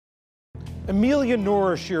Amelia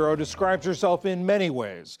Nourashiro describes herself in many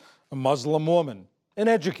ways: a Muslim woman, an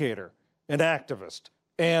educator, an activist,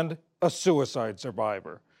 and a suicide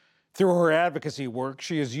survivor. Through her advocacy work,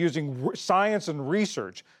 she is using science and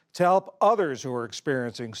research to help others who are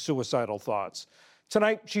experiencing suicidal thoughts.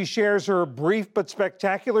 Tonight, she shares her brief but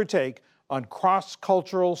spectacular take on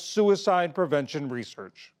cross-cultural suicide prevention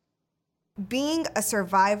research. Being a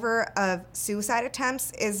survivor of suicide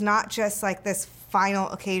attempts is not just like this final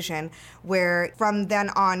occasion where from then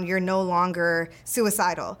on you're no longer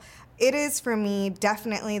suicidal. It is for me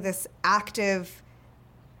definitely this active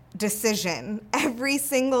decision every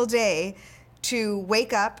single day to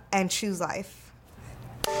wake up and choose life.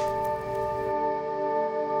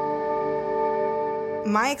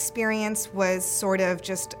 My experience was sort of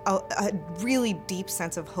just a really deep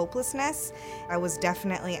sense of hopelessness. I was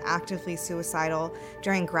definitely actively suicidal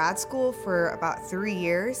during grad school for about 3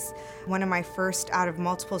 years. One of my first out of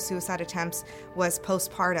multiple suicide attempts was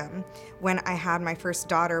postpartum when I had my first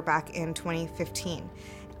daughter back in 2015.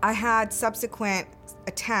 I had subsequent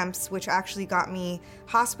attempts which actually got me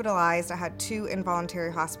hospitalized. I had 2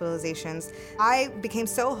 involuntary hospitalizations. I became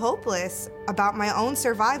so hopeless about my own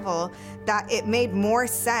survival that it made more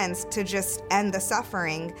sense to just end the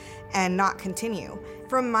suffering and not continue.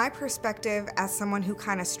 From my perspective, as someone who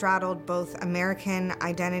kind of straddled both American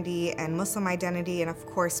identity and Muslim identity, and of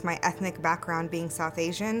course my ethnic background being South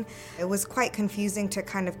Asian, it was quite confusing to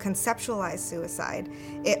kind of conceptualize suicide.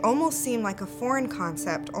 It almost seemed like a foreign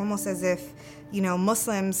concept, almost as if,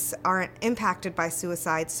 Muslims aren't impacted by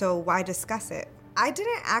suicide, so why discuss it? I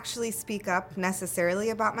didn't actually speak up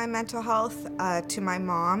necessarily about my mental health to my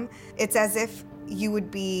mom. It's as if you would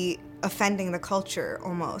be offending the culture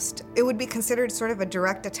almost. It would be considered sort of a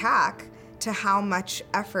direct attack to how much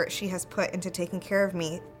effort she has put into taking care of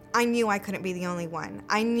me. I knew I couldn't be the only one.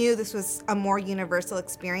 I knew this was a more universal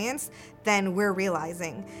experience than we're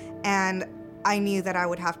realizing. And I knew that I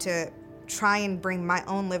would have to try and bring my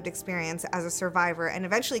own lived experience as a survivor and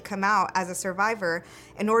eventually come out as a survivor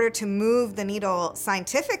in order to move the needle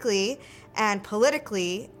scientifically and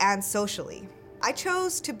politically and socially. I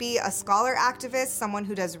chose to be a scholar activist, someone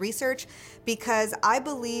who does research, because I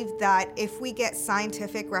believe that if we get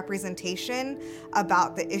scientific representation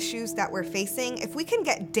about the issues that we're facing, if we can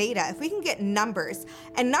get data, if we can get numbers,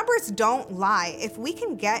 and numbers don't lie, if we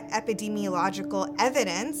can get epidemiological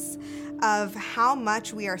evidence of how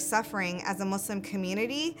much we are suffering as a Muslim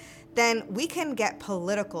community, then we can get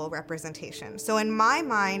political representation. So in my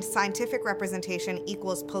mind, scientific representation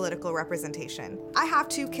equals political representation. I have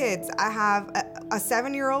 2 kids. I have a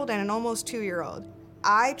 7-year-old and an almost 2-year-old.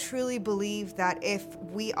 I truly believe that if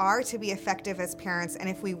we are to be effective as parents and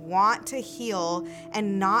if we want to heal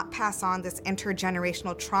and not pass on this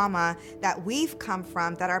intergenerational trauma that we've come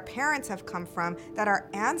from, that our parents have come from, that our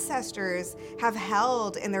ancestors have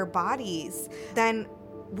held in their bodies, then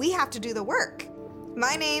we have to do the work.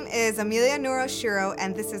 My name is Amelia Nourashiro,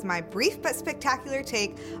 and this is my brief but spectacular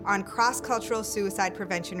take on cross-cultural suicide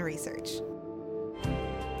prevention research.